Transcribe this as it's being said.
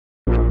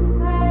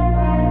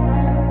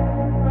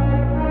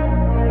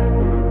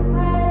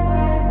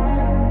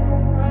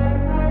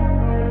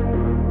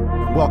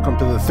welcome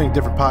to the Think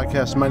Different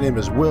podcast. My name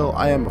is Will.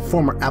 I am a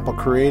former Apple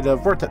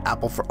creative, worked at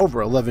Apple for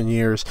over 11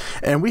 years,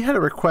 and we had a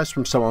request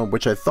from someone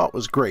which I thought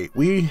was great.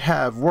 We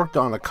have worked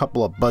on a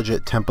couple of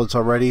budget templates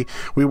already.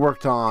 We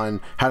worked on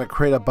how to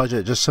create a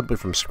budget just simply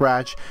from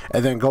scratch,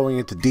 and then going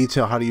into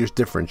detail how to use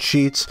different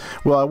sheets.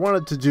 Well, I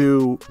wanted to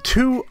do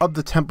two of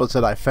the templates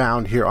that I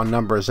found here on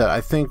Numbers that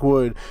I think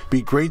would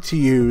be great to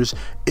use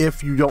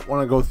if you don't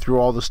want to go through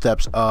all the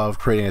steps of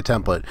creating a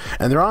template.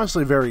 And they're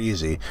honestly very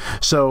easy.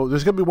 So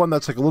there's going to be one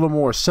that's like a little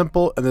more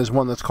simple, and there's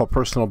one that's called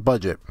personal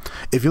budget.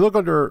 If you look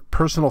under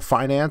personal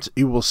finance,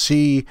 you will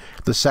see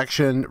the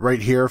section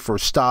right here for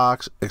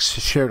stocks,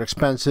 shared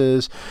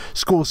expenses,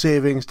 school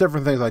savings,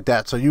 different things like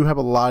that. So you have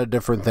a lot of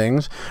different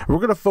things. We're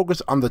going to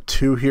focus on the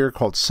two here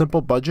called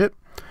simple budget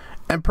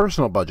and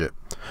personal budget.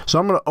 So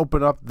I'm going to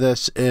open up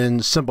this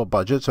in simple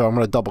budget. So I'm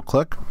going to double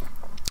click.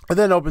 And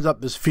then it opens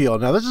up this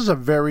field. Now this is a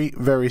very,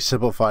 very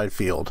simplified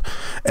field.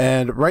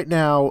 And right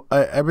now,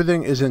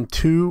 everything is in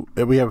two.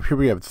 We have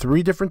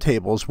three different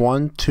tables,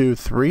 1, 2,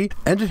 3.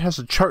 And it has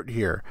a chart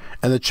here.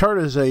 And the chart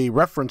is a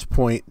reference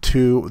point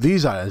to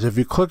these items. If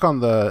you click on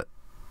the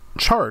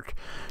chart,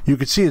 you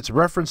can see it's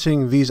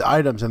referencing these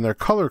items and they're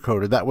color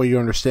coded. That way you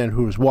understand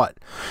who's what.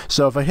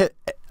 So if I hit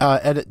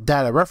edit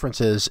data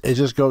references, it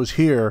just goes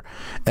here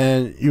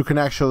and you can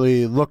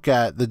actually look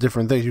at the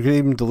different things. You can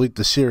even delete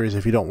the series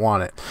if you don't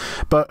want it.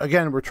 But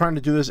again, we're trying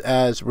to do this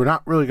as we're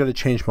not really going to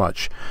change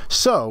much.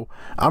 So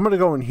I'm going to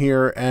go in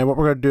here, and what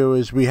we're going to do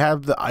is we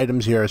have the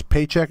items here as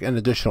paycheck and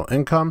additional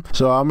income.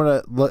 So I'm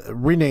going to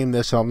rename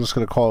this. I'm just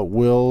going to call it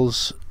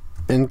Will's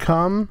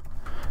income.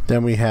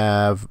 Then we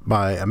have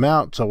my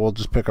amount, so we'll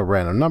just pick a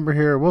random number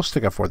here. We'll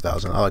stick at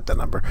 4,000. I like that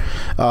number.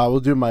 We'll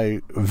do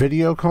my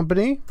video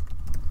company,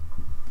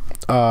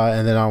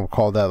 and then I'll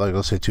call that, like,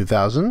 let's say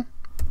 2,000.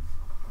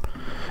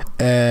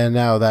 And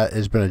now that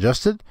has been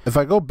adjusted. If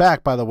I go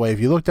back, by the way, if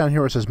you look down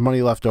here where it says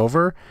money left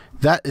over,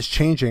 that is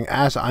changing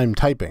as I'm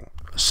typing.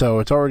 So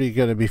it's already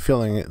going to be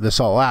filling this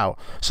all out.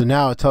 So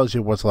now it tells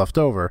you what's left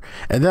over.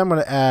 And then I'm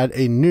going to add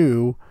a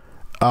new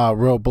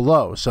row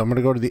below. So I'm going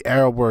to go to the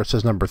arrow where it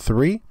says number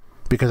 3.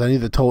 Because I need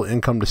the total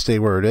income to stay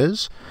where it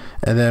is.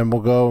 And then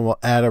we'll go and we'll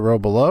add a row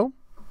below,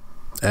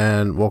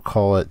 and we'll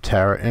call it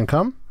Tara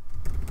income,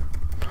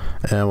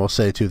 and we'll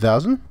say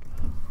 2,000.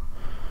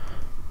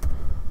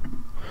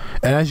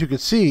 And as you can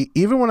see,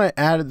 even when I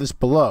added this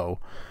below,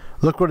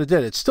 look what it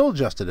did. It still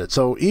adjusted it.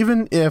 So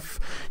even if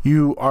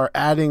you are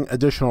adding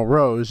additional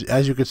rows,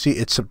 as you can see,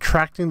 it's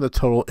subtracting the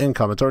total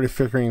income. It's already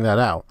figuring that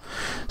out.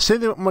 Same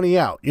thing with money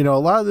out. You know, a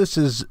lot of this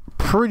is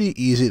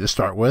pretty easy to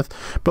start with,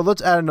 but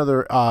let's add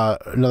another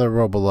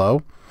row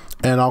below,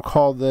 and I'll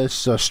call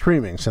this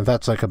streaming, since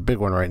that's like a big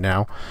one right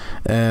now.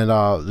 And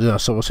you know,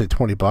 so we'll say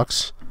 20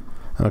 bucks.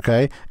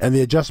 Okay, and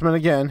the adjustment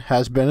again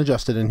has been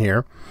adjusted in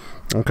here.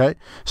 Okay,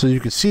 so you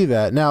can see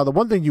that. Now the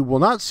one thing you will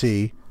not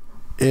see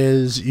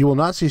is you will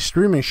not see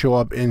streaming show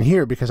up in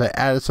here because I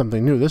added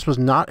something new. This was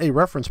not a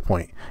reference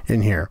point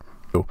in here.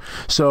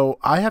 So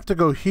I have to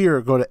go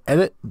here, go to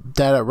edit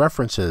data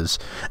references,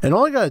 and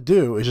all I got to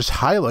do is just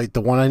highlight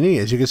the one I need.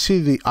 As you can see,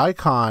 the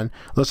icon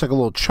looks like a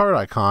little chart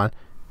icon,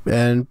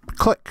 and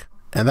click,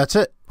 and that's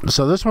it.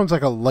 So this one's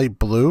like a light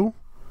blue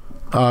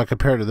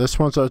compared to this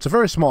one, so it's a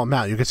very small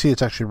amount. You can see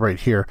it's actually right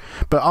here,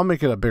 but I'll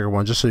make it a bigger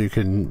one just so you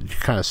can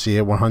kind of see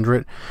it.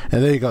 100,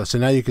 and there you go. So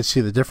now you can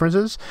see the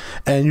differences,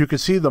 and you can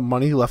see the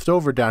money left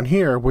over down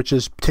here, which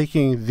is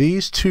taking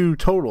these two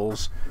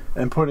totals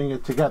and putting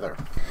it together.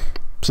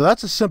 So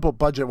that's a simple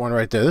budget one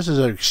right there. This is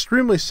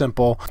extremely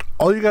simple.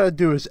 All you got to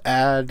do is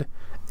add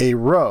a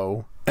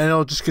row, and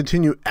it'll just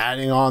continue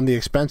adding on the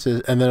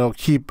expenses, and then it'll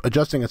keep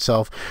adjusting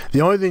itself.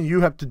 The only thing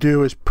you have to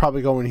do is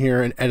probably go in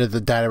here and edit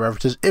the data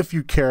references if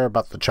you care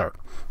about the chart.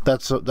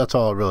 That's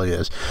all it really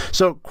is.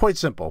 So quite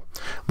simple.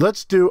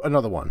 Let's do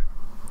another one.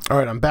 All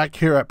right, I'm back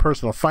here at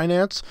personal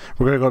finance.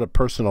 We're going to go to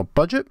personal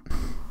budget.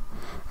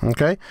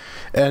 Okay,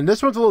 and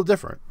this one's a little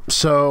different.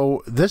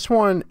 So this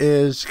one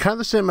is kind of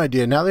the same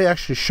idea. Now they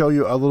actually show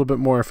you a little bit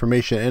more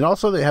information, and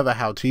also they have a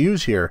how to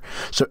use here.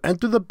 So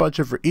enter the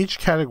budget for each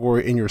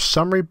category in your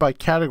summary by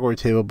category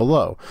table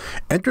below.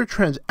 Enter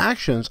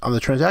transactions on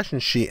the transaction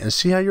sheet and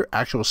see how your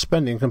actual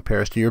spending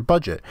compares to your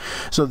budget.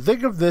 So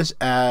think of this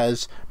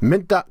as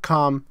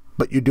mint.com,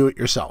 but you do it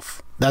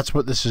yourself. That's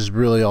what this is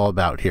really all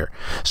about here.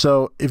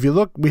 So if you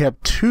look, we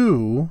have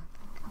two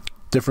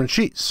different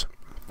sheets.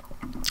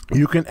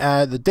 You can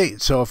add the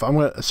date. So if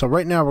so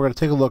right now we're going to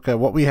take a look at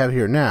what we have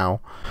here now.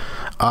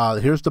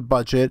 Here's the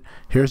budget,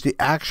 here's the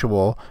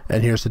actual,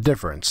 and here's the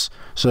difference.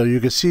 So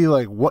you can see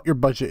like what your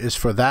budget is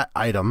for that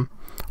item,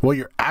 what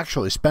you're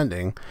actually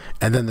spending,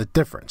 and then the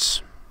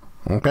difference.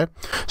 Okay,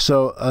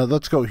 so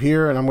let's go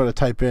here, and I'm going to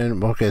type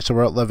in, okay, so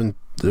we're at 11,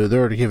 they're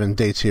already given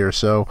dates here,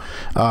 so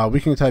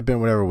we can type in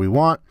whatever we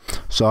want.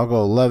 So I'll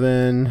go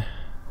 11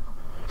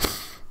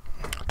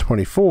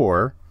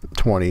 24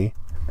 20,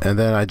 and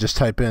then I just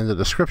type in the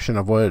description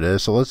of what it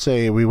is. So let's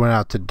say we went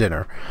out to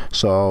dinner.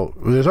 So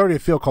there's already a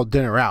field called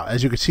dinner out.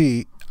 As you can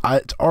see,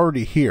 it's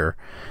already here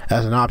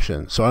as an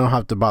option, so I don't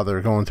have to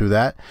bother going through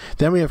that.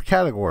 Then we have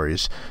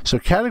categories. So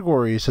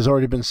categories has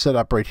already been set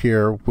up right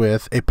here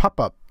with a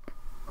pop-up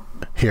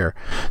here.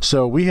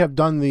 So we have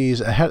done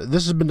these ahead.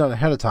 This has been done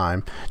ahead of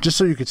time, just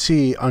so you could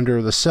see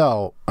under the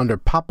cell, under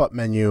pop-up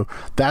menu,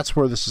 that's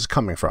where this is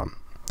coming from.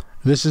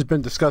 This has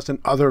been discussed in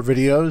other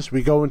videos.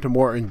 We go into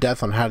more in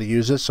depth on how to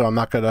use this, so I'm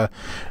not going to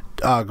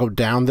go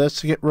down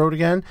this road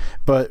again,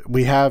 but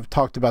we have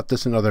talked about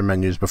this in other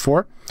menus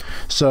before.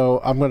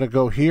 So I'm going to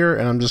go here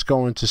and I'm just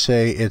going to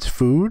say it's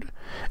food,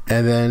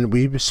 and then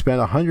we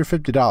spent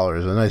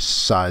 $150, a nice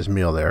size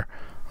meal there.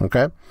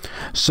 Okay,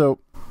 so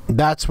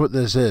that's what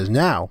this is.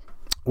 Now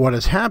what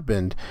has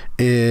happened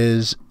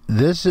is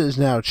this is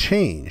now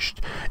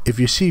changed. If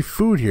you see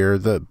food here,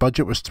 the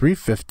budget was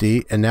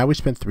 $350 and now we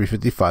spent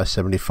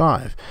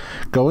 $355.75.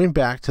 Going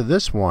back to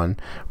this one,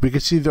 we can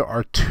see there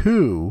are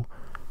two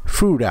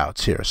food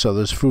outs here. So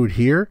there's food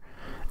here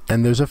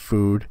and there's a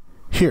food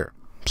here.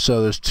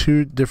 So there's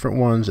two different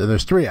ones, and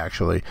there's three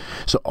actually.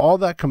 So all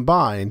that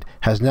combined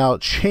has now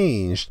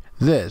changed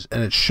this,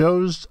 and it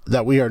shows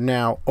that we are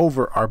now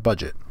over our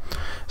budget.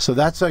 So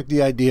that's like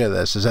the idea of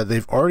this, is that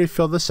they've already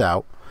filled this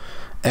out,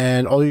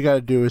 and all you got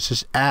to do is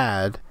just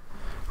add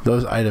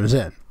those items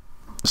in.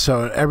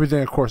 So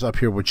everything, of course, up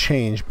here would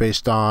change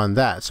based on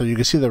that. So you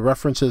can see the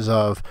references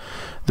of,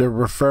 they're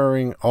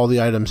referring all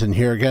the items in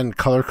here. Again,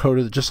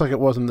 color-coded, just like it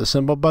was in the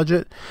symbol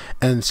budget.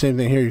 And same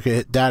thing here, you can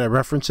hit data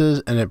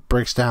references, and it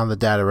breaks down the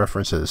data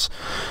references.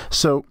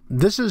 So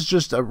this is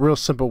just a real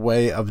simple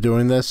way of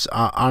doing this.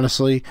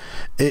 Honestly,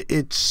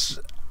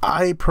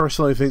 I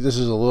personally think this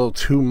is a little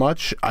too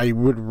much. I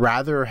would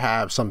rather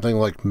have something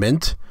like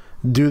Mint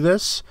do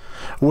this,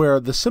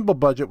 where the simple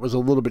budget was a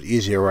little bit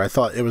easier, where I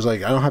thought it was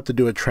like I don't have to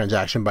do it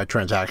transaction by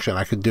transaction.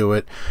 I could do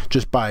it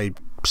just by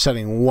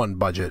setting one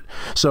budget.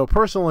 So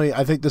personally,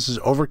 I think this is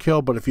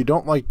overkill, but if you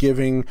don't like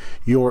giving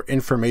your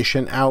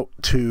information out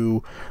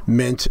to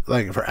Mint,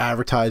 like for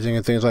advertising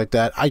and things like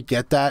that, I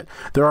get that.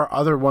 There are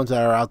other ones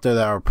that are out there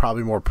that are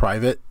probably more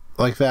private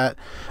like that,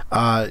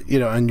 you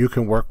know, and you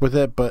can work with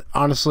it. But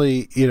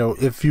honestly, you know,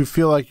 if you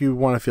feel like you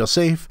want to feel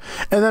safe,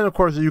 and then of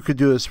course you could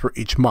do this for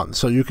each month,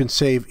 so you can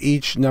save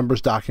each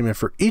numbers document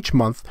for each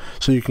month,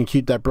 so you can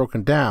keep that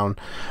broken down.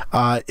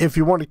 If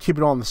you want to keep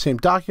it all in the same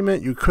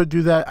document, you could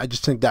do that. I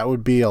just think that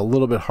would be a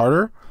little bit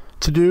harder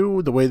to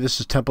do the way this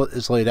template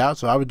is laid out,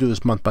 so I would do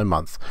this month by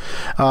month.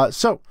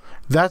 So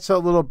that's a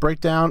little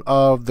breakdown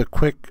of the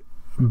quick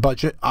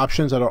budget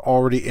options that are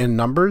already in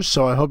Numbers.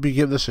 So I hope you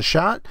give this a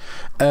shot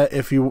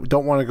if you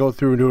don't want to go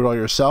through and do it all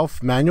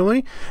yourself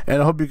manually.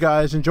 And I hope you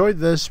guys enjoyed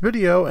this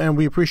video, and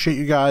we appreciate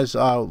you guys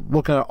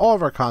looking at all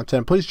of our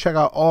content. Please check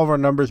out all of our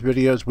Numbers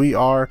videos. We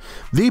are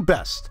the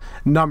best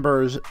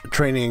Numbers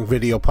training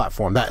video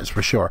platform, that is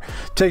for sure.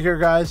 Take care,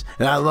 guys,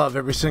 and I love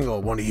every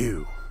single one of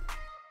you.